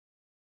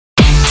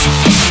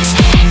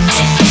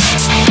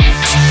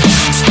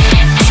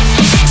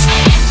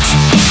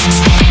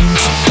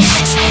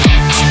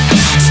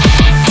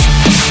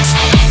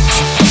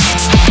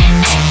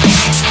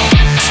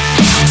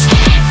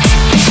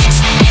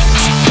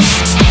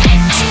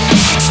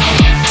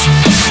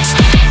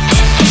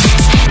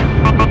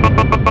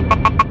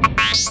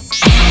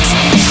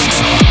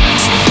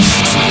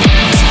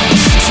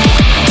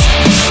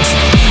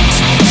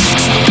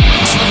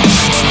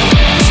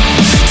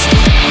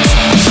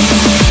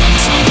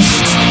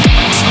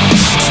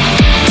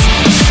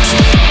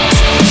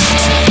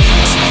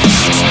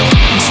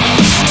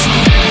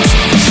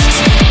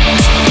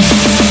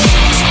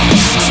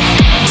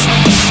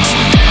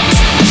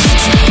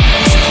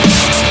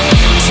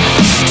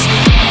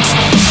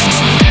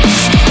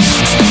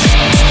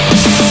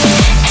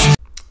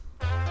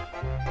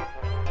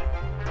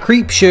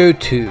Creepshow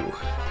 2.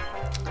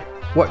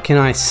 What can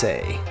I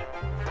say?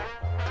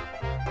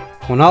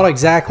 Well, not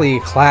exactly a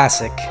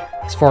classic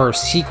as far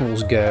as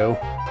sequels go.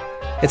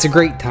 It's a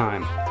great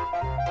time.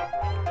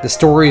 The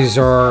stories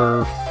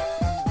are,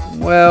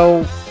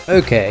 well,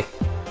 okay.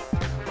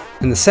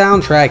 And the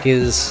soundtrack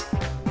is,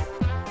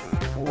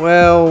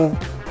 well,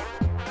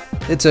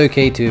 it's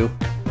okay too.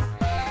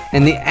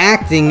 And the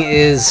acting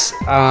is,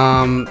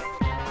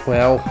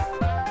 well,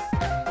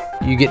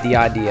 you get the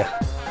idea.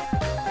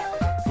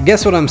 I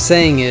guess what I'm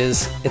saying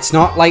is, it's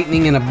not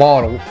lightning in a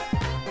bottle,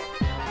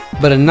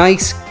 but a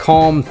nice,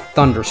 calm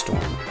thunderstorm.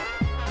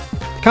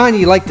 The kind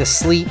you like to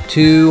sleep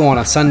to on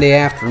a Sunday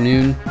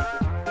afternoon.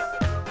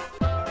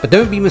 But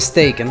don't be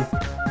mistaken,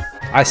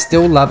 I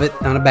still love it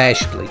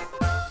unabashedly.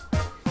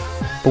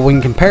 But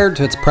when compared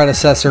to its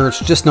predecessor,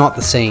 it's just not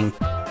the same.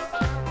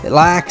 It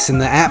lacks in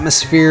the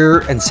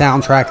atmosphere and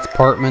soundtrack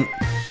department,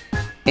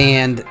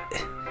 and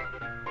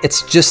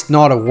it's just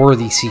not a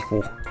worthy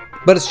sequel.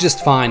 But it's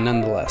just fine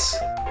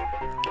nonetheless.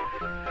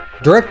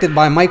 Directed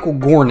by Michael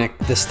Gornick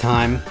this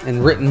time,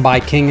 and written by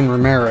King and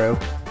Romero,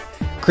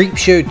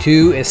 Creepshow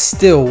 2 is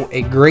still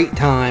a great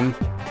time,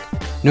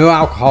 no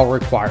alcohol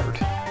required.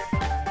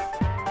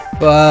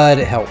 But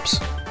it helps.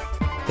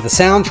 With a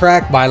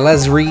soundtrack by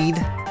Les Reed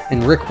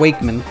and Rick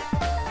Wakeman,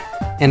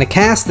 and a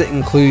cast that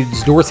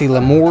includes Dorothy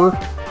Lamour,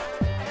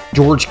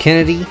 George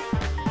Kennedy,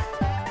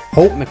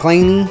 Holt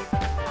McCallany,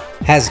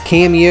 has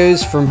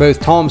cameos from both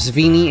Tom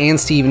Savini and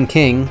Stephen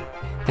King,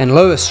 and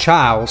Lois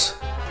Chiles.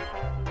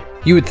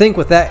 You would think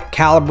with that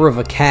caliber of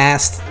a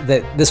cast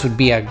that this would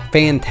be a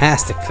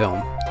fantastic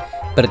film,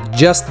 but it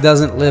just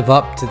doesn't live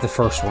up to the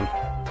first one.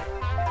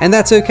 And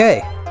that's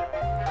okay.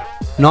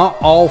 Not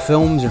all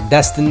films are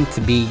destined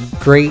to be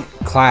great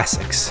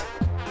classics,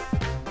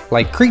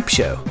 like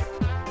Creepshow.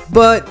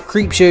 But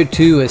Creepshow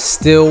 2 is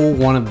still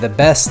one of the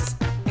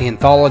best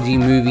anthology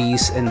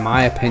movies, in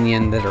my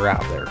opinion, that are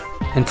out there.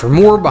 And for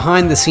more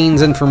behind the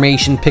scenes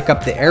information, pick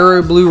up the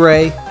Arrow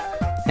Blu-ray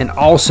and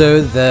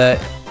also the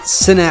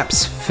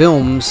Synapse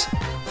Films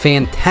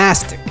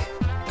fantastic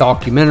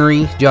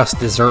documentary, Just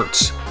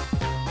Desserts.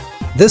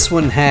 This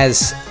one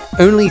has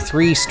only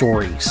 3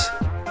 stories: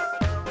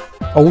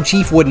 Old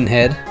Chief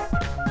Woodenhead,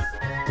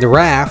 The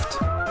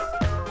Raft,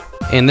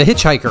 and The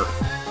Hitchhiker.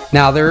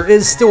 Now there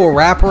is still a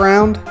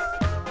wraparound,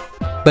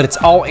 but it's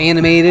all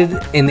animated,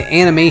 and the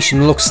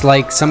animation looks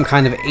like some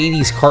kind of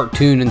 80s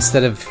cartoon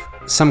instead of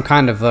some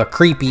kind of a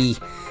creepy,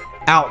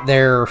 out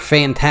there,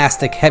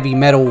 fantastic heavy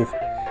metal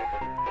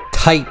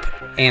type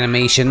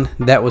animation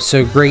that was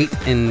so great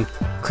in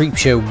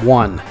Creepshow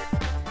 1.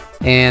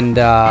 And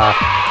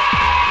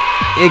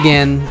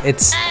again,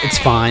 it's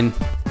fine.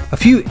 A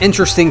few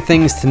interesting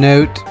things to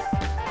note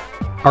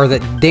are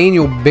that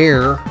Daniel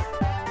Baer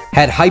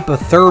had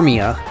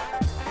hypothermia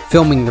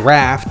filming The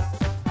Raft.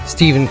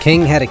 Stephen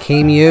King had a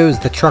cameo as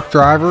the truck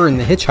driver in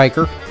The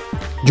Hitchhiker.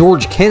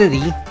 George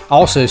Kennedy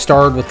also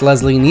starred with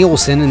Leslie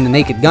Nielsen in the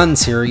Naked Gun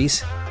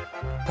series,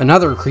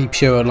 another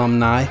Creepshow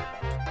alumni.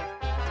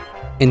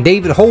 And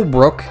David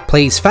Holbrook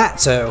plays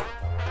Fatso,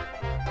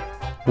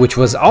 which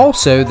was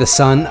also the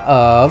son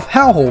of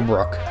Hal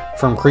Holbrook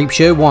from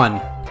Creepshow 1.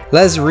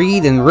 Les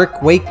Reed and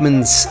Rick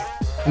Wakeman's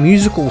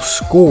musical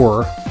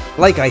score,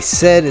 like I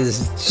said,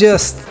 is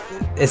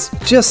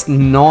just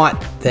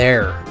not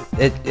there.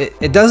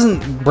 It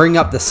doesn't bring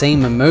up the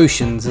same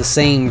emotions, the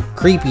same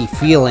creepy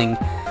feeling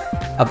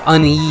of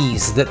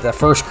unease that the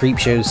first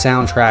Creepshow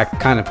soundtrack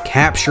kind of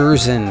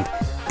captures, and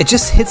it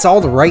just hits all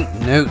the right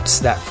notes,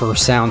 that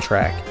first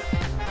soundtrack.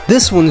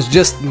 This one's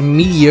just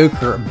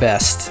mediocre at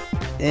best.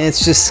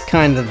 It's just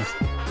kind of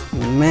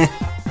meh.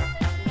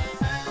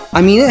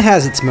 I mean, it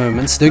has its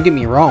moments, don't get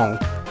me wrong,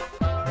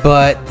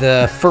 but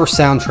the first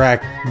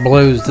soundtrack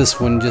blows this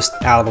one just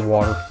out of the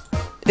water.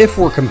 If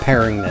we're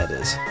comparing, that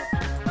is.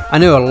 I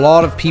know a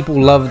lot of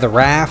people love The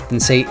Raft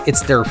and say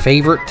it's their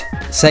favorite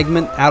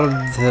segment out of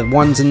the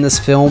ones in this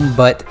film,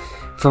 but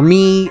for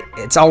me,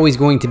 it's always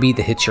going to be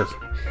The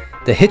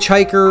Hitchhiker. The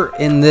Hitchhiker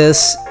in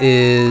this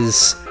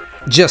is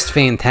just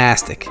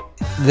fantastic.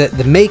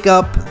 The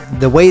makeup,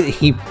 the way that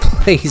he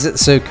plays it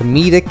so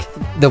comedic,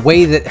 the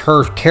way that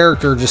her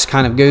character just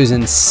kind of goes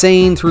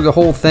insane through the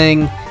whole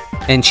thing,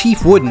 and Chief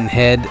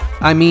Woodenhead,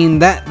 I mean,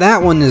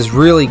 that one is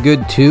really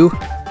good too,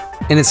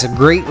 and it's a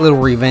great little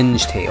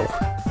revenge tale.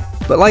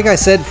 But like I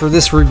said for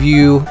this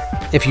review,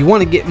 if you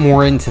want to get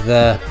more into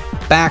the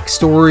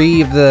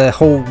backstory of the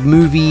whole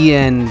movie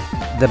and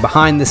the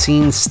behind the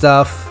scenes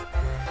stuff,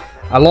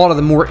 a lot of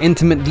the more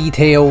intimate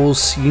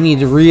details, you need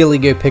to really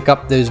go pick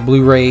up those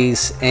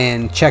Blu-rays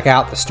and check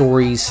out the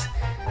stories,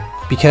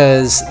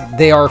 because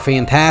they are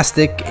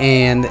fantastic,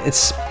 and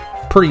it's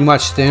pretty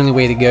much the only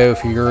way to go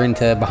if you're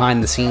into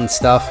behind the scenes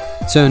stuff.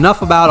 So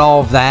enough about all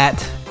of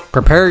that.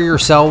 Prepare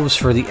yourselves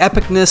for the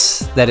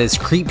epicness that is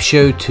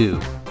Creepshow 2.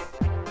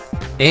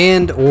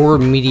 And or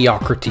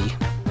mediocrity,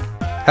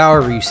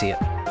 however you see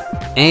it.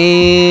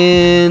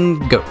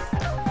 And go.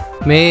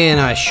 Man,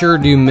 I sure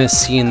do miss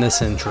seeing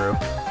this intro.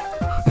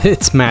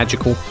 It's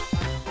magical.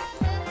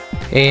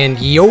 And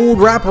the old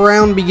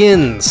wraparound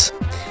begins.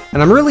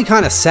 And I'm really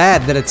kind of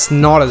sad that it's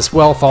not as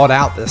well thought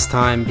out this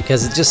time,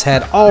 because it just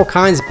had all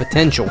kinds of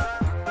potential.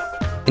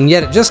 And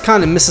yet it just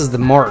kind of misses the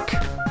mark.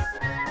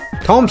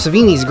 Tom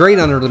Savini's great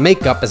under the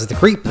makeup as the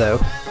creep though.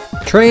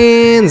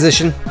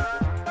 Transition.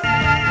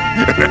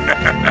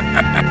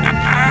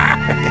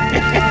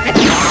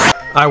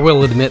 I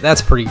will admit,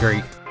 that's pretty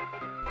great.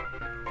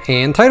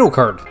 And title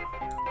card.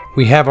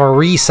 We have our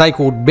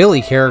recycled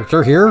Billy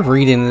character here,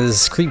 reading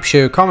his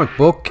Creepshow comic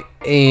book,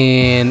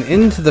 and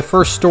into the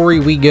first story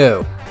we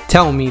go.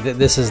 Tell me that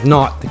this is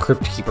not the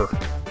Crypt Keeper.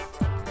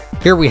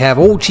 Here we have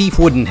old Chief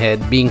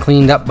Woodenhead being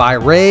cleaned up by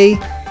Ray,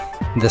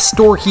 the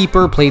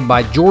storekeeper played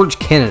by George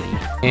Kennedy,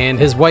 and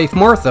his wife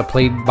Martha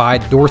played by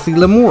Dorothy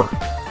Lamour.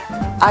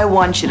 I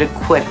want you to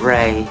quit,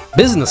 Ray.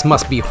 Business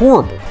must be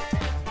horrible,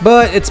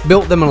 but it's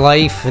built them a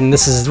life, and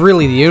this is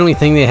really the only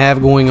thing they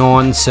have going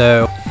on,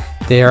 so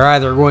they are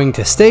either going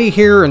to stay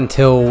here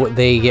until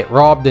they get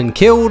robbed and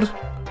killed,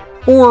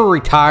 or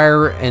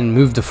retire and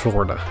move to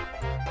Florida.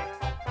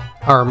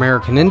 Our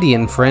American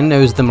Indian friend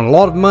owes them a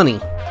lot of money,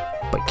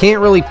 but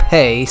can't really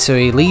pay, so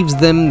he leaves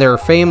them their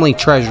family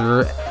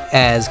treasure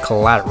as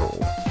collateral.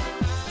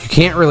 You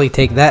can't really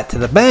take that to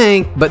the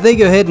bank, but they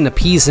go ahead and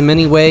appease him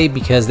anyway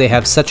because they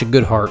have such a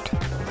good heart.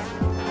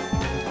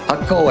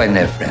 Ako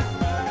ene, friend.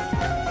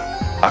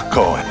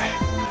 Ako ene.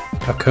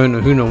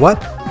 Akona Huna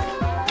what?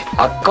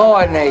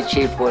 Ako ene,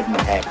 Chief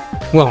Woodenhead.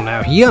 Well,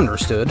 now he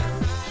understood.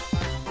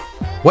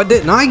 What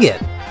didn't I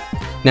get?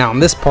 Now, in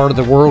this part of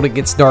the world, it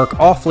gets dark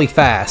awfully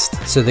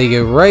fast, so they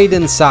go right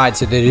inside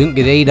so they don't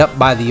get ate up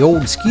by the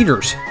old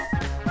skeeters.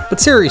 But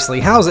seriously,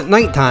 how's it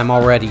nighttime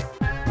already?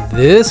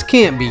 This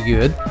can't be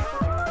good.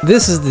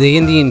 This is the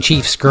Indian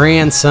chief's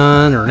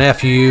grandson or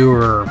nephew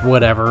or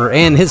whatever,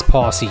 and his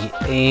posse,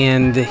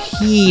 and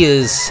he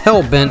is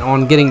hell-bent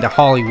on getting to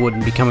Hollywood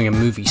and becoming a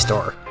movie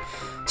star.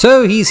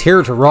 So he's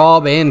here to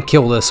rob and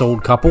kill this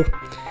old couple.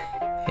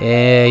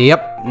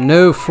 Yep,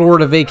 no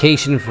Florida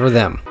vacation for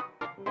them.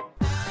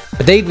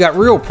 But they've got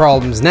real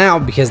problems now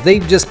because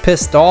they've just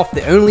pissed off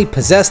the only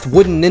possessed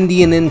wooden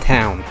Indian in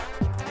town.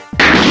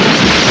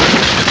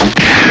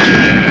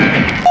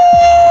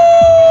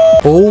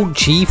 Old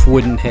Chief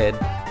Woodenhead.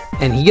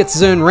 And he gets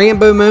his own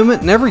Rambo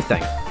moment and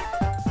everything.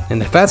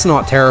 And if that's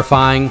not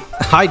terrifying,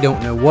 I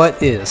don't know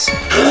what is.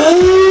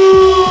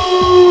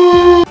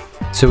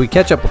 So we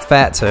catch up with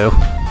Fatso.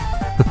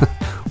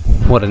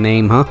 What a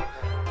name, huh?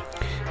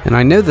 And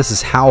I know this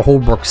is Hal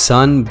Holbrook's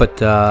son,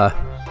 but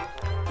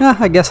yeah,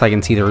 I guess I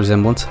can see the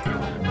resemblance.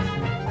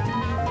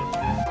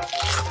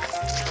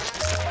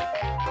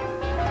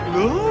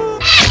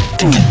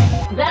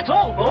 That's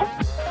all,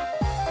 folks.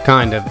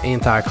 Kind of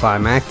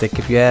anticlimactic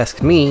if you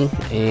ask me.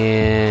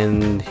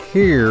 And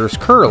here's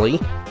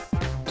Curly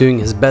doing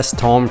his best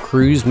Tom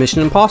Cruise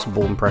Mission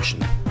Impossible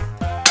impression.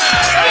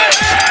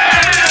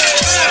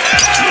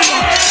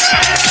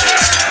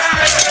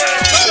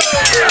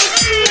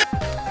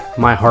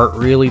 My heart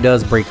really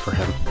does break for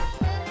him.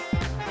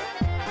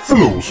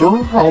 Hello,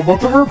 sir. How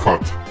about the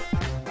haircut?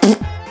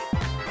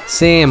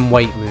 Sam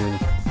Whitemoon.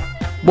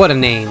 What a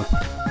name.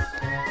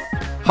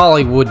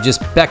 Hollywood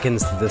just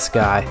beckons to this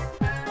guy.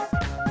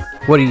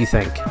 What do you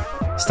think?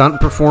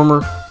 Stunt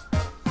performer?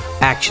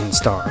 Action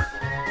star?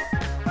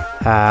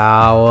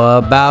 How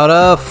about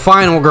a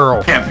final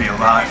girl? Can't be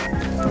alive.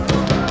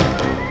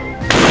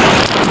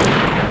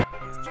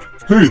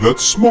 Hey,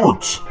 that's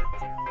smart.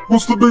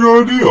 What's the big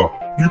idea?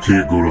 You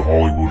can't go to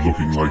Hollywood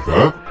looking like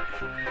that.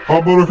 How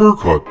about a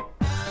haircut?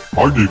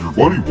 I gave your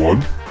buddy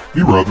one.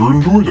 He rather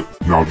enjoyed it.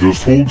 Now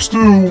just hold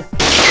still.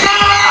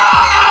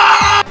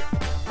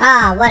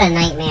 Ah, what a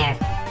nightmare.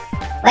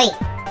 Wait,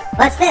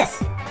 what's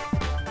this?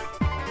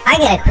 I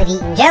gotta quit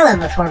eating Jell-O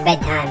before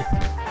bedtime.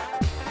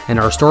 And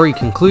our story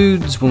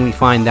concludes when we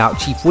find out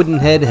Chief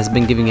Woodenhead has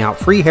been giving out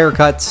free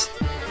haircuts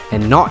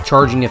and not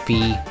charging a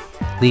fee,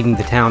 leaving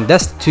the town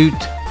destitute,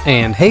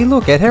 and hey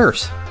look, Ed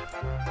Harris.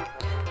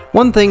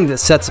 One thing that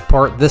sets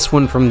apart this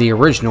one from the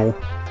original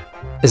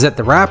is that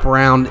the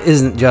wraparound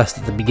isn't just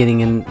at the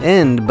beginning and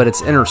end, but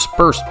it's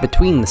interspersed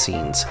between the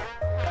scenes.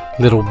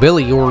 Little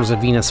Billy orders a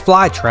Venus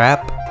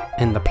flytrap,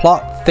 and the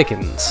plot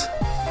thickens.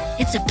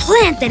 It's a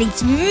plant that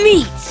eats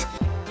meat!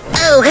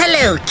 Oh,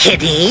 hello,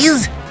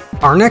 kiddies.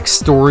 Our next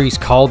story is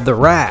called The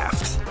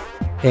Raft,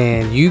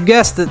 and you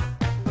guessed it,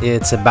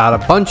 it's about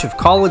a bunch of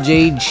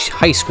college-age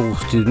high school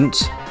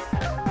students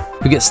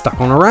who get stuck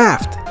on a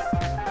raft.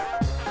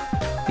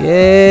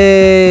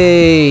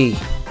 Yay!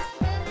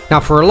 Now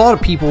for a lot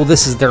of people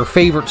this is their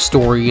favorite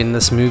story in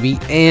this movie,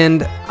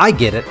 and I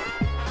get it.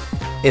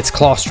 It's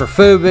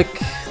claustrophobic,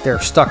 they're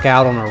stuck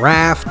out on a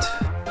raft.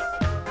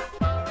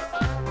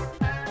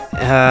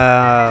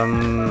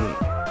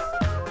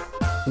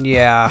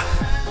 Yeah.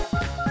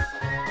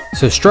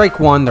 So strike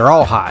one, they're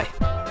all high.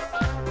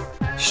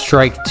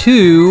 Strike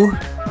two,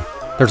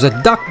 there's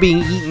a duck being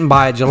eaten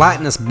by a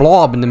gelatinous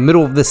blob in the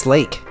middle of this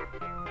lake.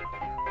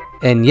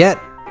 And yet,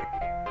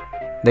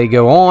 they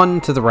go on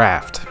to the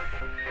raft.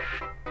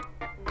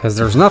 Because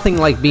there's nothing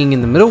like being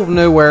in the middle of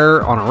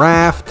nowhere on a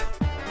raft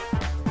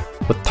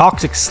with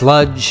toxic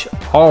sludge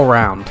all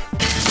around.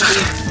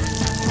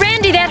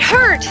 Randy! Hey, that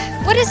hurt!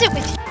 What is it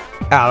with you?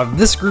 Out of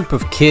this group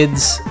of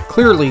kids,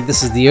 clearly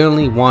this is the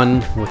only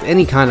one with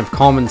any kind of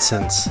common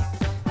sense,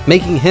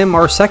 making him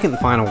our second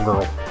final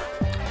girl.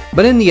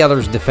 But in the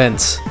others'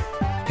 defense,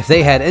 if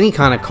they had any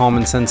kind of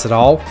common sense at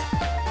all,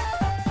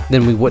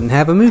 then we wouldn't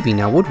have a movie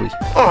now, would we?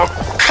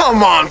 Oh,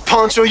 come on,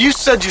 Pancho. You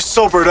said you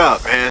sobered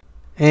up, man.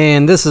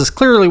 And this is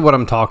clearly what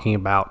I'm talking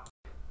about.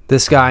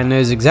 This guy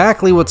knows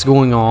exactly what's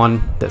going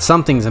on, that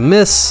something's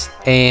amiss,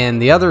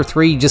 and the other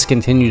three just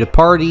continue to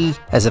party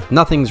as if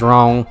nothing's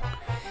wrong,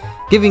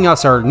 giving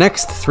us our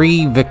next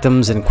 3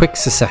 victims in quick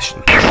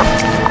succession.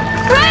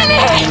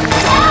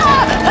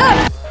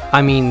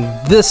 I mean,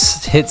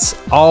 this hits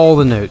all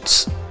the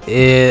notes.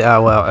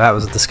 Well, that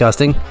was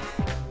disgusting.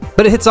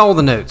 But it hits all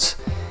the notes.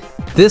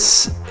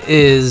 This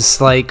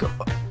is like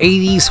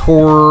 80s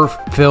horror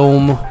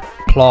film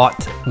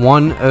plot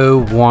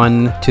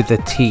 101 to the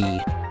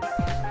T.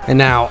 And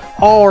now,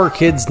 all our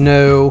kids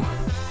know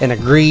and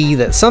agree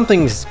that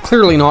something's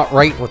clearly not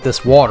right with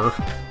this water.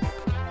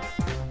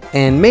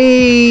 And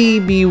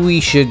maybe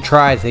we should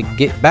try to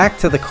get back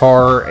to the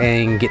car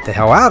and get the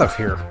hell out of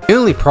here. The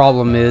only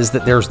problem is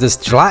that there's this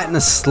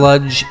gelatinous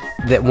sludge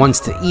that wants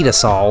to eat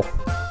us all.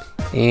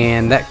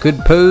 And that could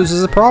pose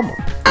as a problem.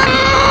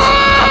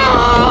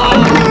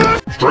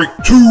 Strike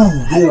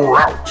 2, you're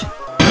out.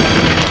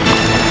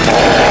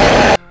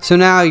 So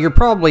now you're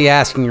probably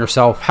asking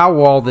yourself, how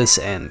will all this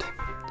end?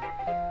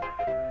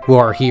 Will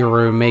our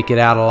hero make it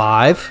out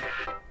alive?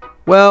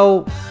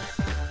 Well,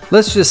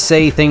 let's just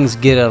say things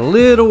get a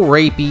little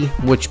rapey,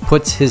 which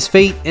puts his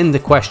fate into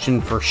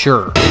question for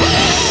sure.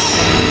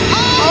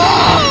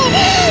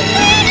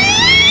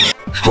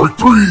 Strike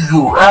 3,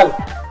 you're out.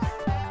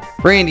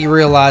 Randy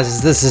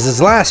realizes this is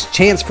his last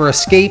chance for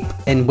escape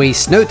and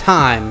wastes no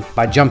time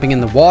by jumping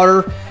in the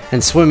water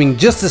and swimming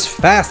just as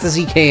fast as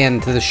he can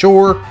to the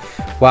shore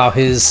while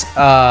his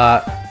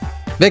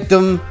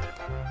victim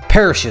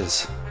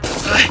perishes.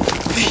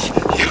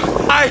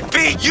 I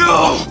beat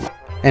you!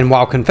 And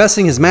while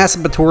confessing his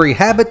masturbatory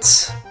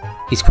habits,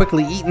 he's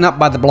quickly eaten up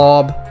by the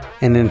blob,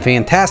 and in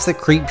fantastic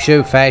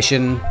Creepshow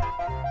fashion,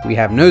 we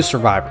have no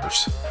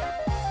survivors.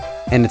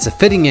 And it's a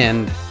fitting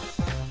end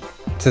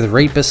to the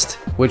rapist,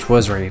 which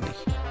was Randy.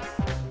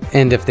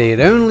 And if they had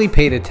only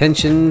paid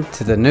attention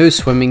to the no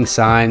swimming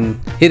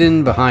sign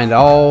hidden behind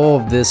all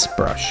of this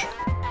brush.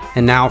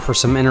 And now for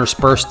some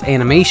interspersed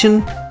animation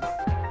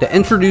that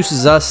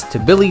introduces us to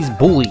Billy's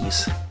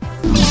bullies.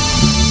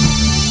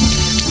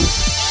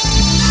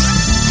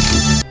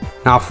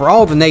 Now, for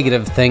all the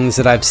negative things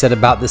that I've said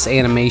about this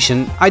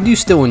animation, I do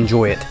still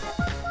enjoy it.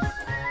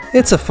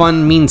 It's a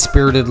fun,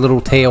 mean-spirited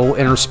little tale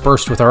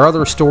interspersed with our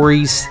other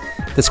stories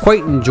that's quite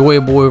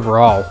enjoyable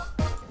overall.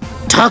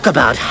 Talk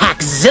about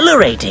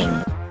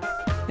exhilarating.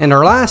 And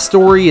our last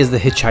story is The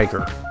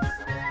Hitchhiker.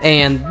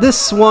 And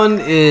this one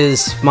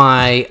is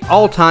my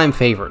all-time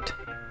favorite.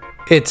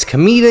 It's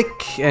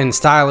comedic and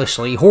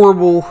stylishly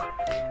horrible.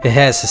 It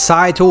has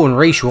societal and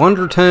racial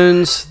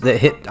undertones that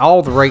hit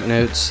all the right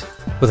notes,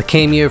 with a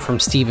cameo from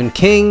Stephen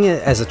King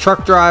as a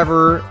truck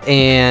driver,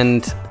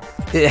 and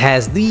it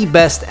has the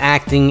best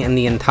acting in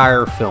the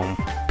entire film,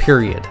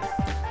 period.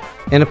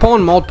 And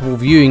upon multiple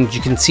viewings,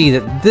 you can see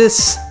that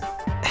this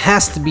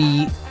has to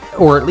be,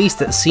 or at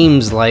least it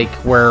seems like,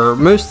 where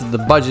most of the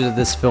budget of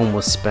this film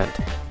was spent.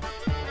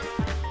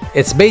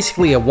 It's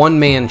basically a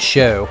one-man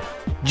show,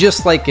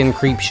 just like in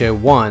Creepshow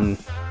 1.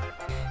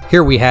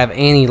 Here we have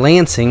Annie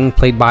Lansing,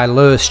 played by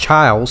Lois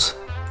Chiles,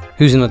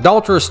 who's an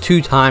adulterous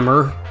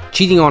two-timer,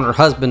 cheating on her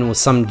husband with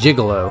some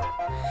gigolo.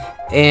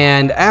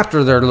 And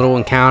after their little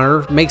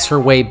encounter, makes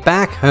her way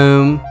back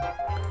home,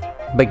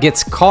 but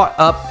gets caught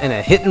up in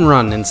a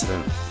hit-and-run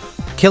incident,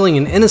 killing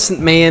an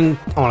innocent man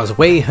on his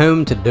way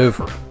home to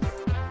Dover.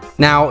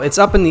 Now, it's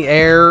up in the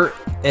air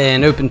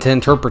and open to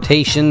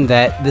interpretation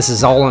that this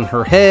is all in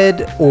her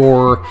head,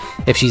 or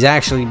if she's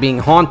actually being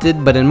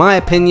haunted, but in my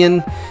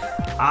opinion,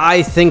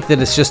 I think that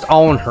it's just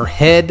all in her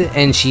head,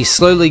 and she's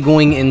slowly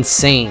going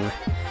insane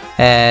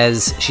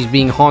as she's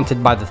being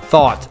haunted by the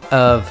thought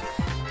of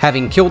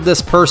having killed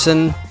this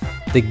person,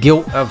 the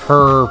guilt of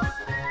her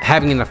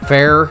having an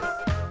affair,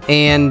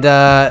 and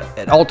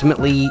it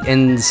ultimately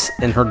ends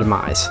in her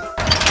demise.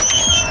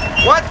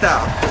 What the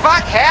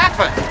fuck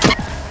happened?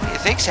 What do you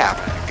think's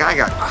happened? The guy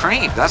got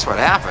creamed, that's what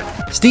happened.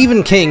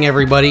 Stephen King,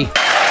 everybody.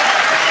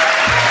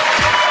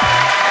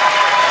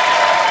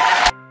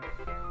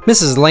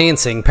 Mrs.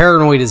 Lansing,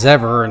 paranoid as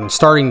ever and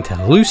starting to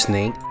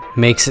hallucinate,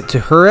 makes it to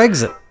her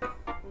exit,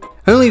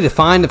 only to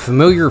find a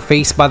familiar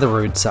face by the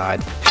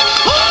roadside.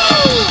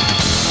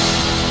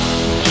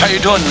 How you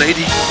doing,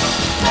 lady?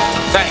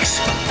 Thanks.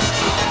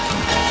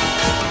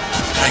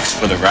 Thanks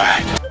for the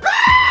ride.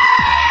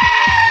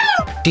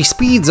 She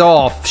speeds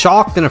off,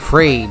 shocked and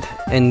afraid,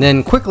 and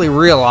then quickly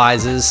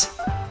realizes,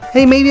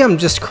 hey, maybe I'm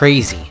just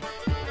crazy.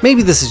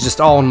 Maybe this is just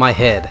all in my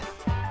head.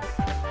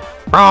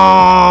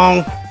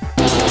 Wrong!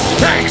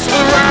 Thanks for the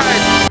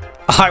ride!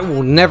 I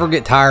will never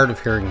get tired of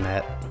hearing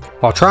that.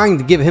 While trying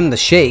to give him the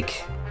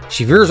shake,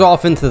 she veers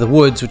off into the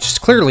woods, which is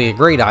clearly a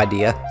great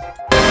idea.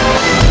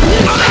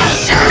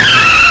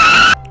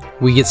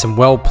 We get some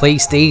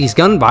well-placed 80s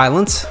gun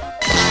violence.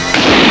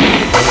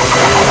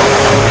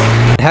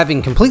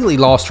 Having completely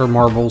lost her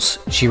marbles,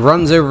 she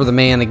runs over the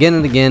man again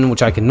and again,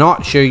 which I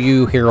cannot show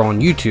you here on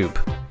YouTube.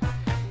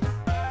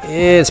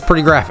 It's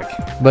pretty graphic,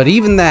 but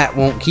even that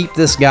won't keep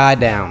this guy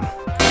down.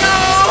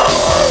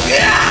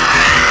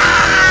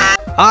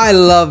 I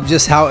love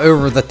just how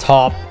over the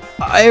top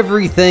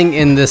everything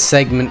in this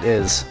segment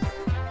is.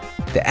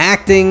 The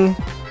acting,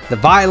 the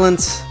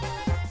violence,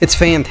 it's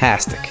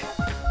fantastic.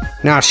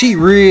 Now she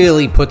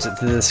really puts it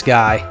to this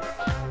guy.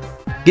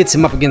 Gets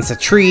him up against a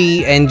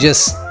tree and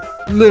just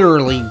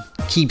literally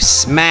keeps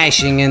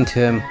smashing into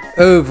him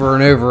over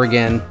and over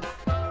again,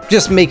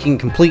 just making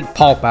complete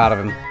pulp out of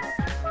him.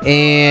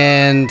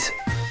 And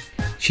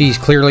she's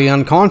clearly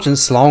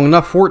unconscious long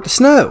enough for it to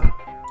snow.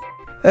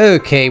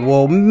 Okay,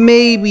 well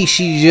maybe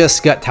she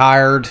just got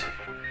tired,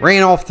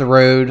 ran off the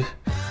road,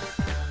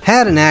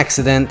 had an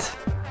accident,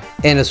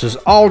 and this was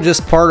all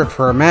just part of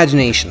her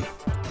imagination.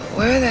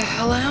 Where the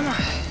hell am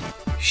I?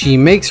 She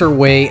makes her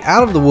way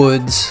out of the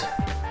woods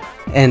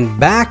and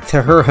back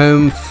to her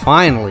home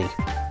finally,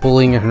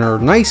 pulling in her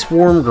nice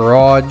warm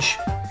garage,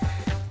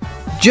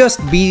 just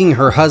beating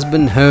her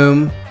husband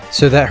home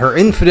so that her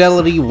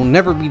infidelity will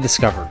never be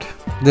discovered.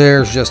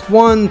 There's just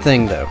one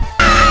thing though.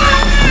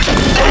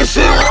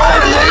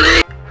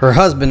 Her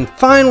husband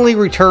finally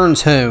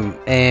returns home,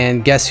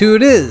 and guess who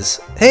it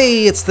is?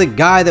 Hey, it's the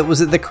guy that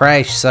was at the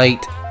crash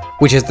site,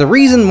 which is the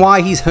reason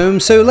why he's home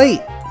so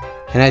late.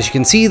 And as you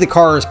can see, the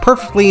car is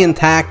perfectly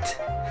intact,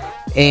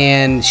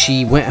 and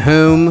she went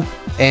home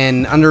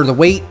and under the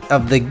weight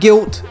of the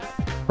guilt,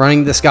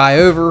 running this guy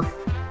over,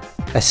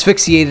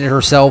 asphyxiated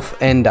herself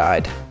and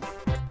died.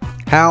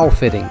 How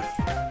fitting.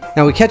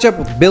 Now we catch up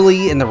with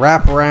Billy in the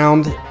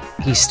wraparound.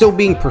 He's still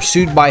being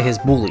pursued by his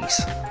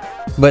bullies.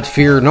 But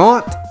fear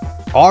not,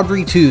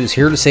 Audrey 2 is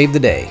here to save the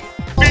day.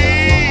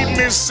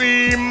 They're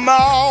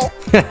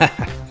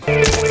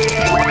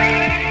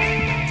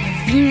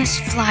Venus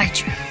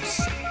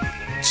flytraps.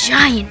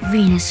 Giant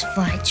Venus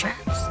flytraps.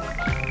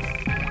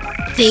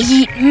 They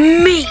eat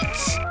meat!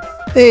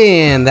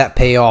 And that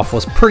payoff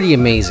was pretty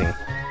amazing,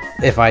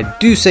 if I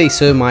do say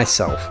so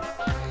myself.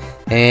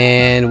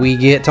 And we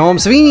get Tom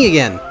Savini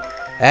again,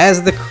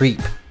 as the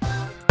creep.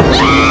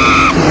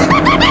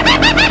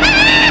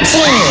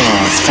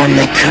 Tales from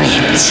the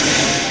Crypt.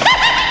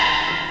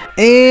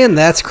 And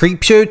that's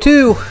Creepshow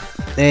 2.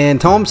 And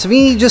Tom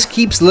Savini just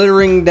keeps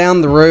littering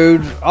down the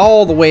road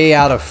all the way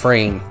out of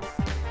frame.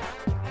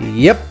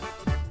 Yep.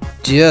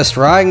 Just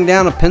riding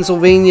down a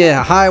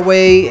Pennsylvania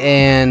highway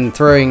and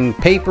throwing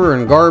paper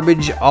and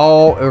garbage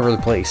all over the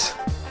place.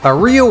 A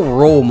real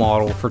role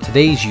model for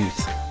today's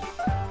youth.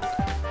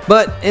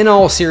 But in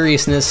all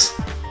seriousness,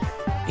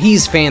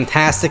 he's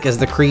fantastic as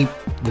the creep.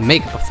 The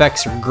makeup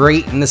effects are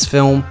great in this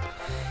film.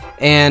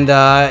 And,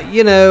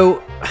 you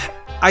know,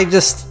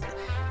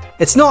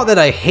 it's not that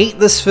I hate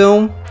this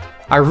film.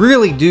 I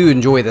really do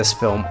enjoy this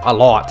film a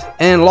lot.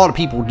 And a lot of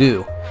people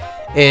do.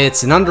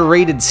 It's an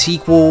underrated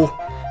sequel.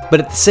 But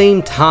at the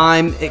same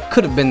time, it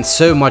could have been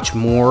so much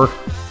more.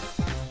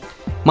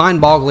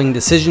 Mind-boggling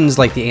decisions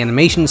like the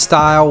animation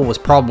style was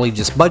probably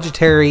just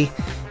budgetary,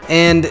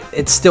 and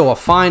it's still a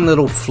fine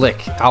little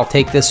flick. I'll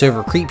take this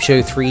over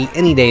Creepshow 3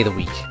 any day of the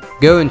week.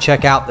 Go and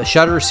check out the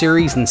Shudder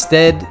series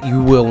instead,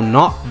 you will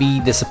not be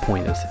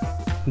disappointed.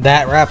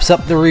 That wraps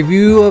up the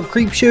review of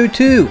Creepshow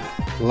 2.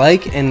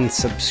 Like and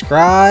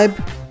subscribe.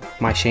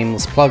 My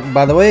shameless plug,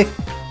 by the way.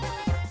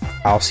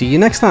 I'll see you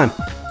next time.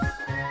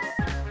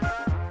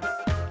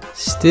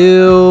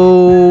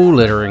 Still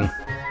littering.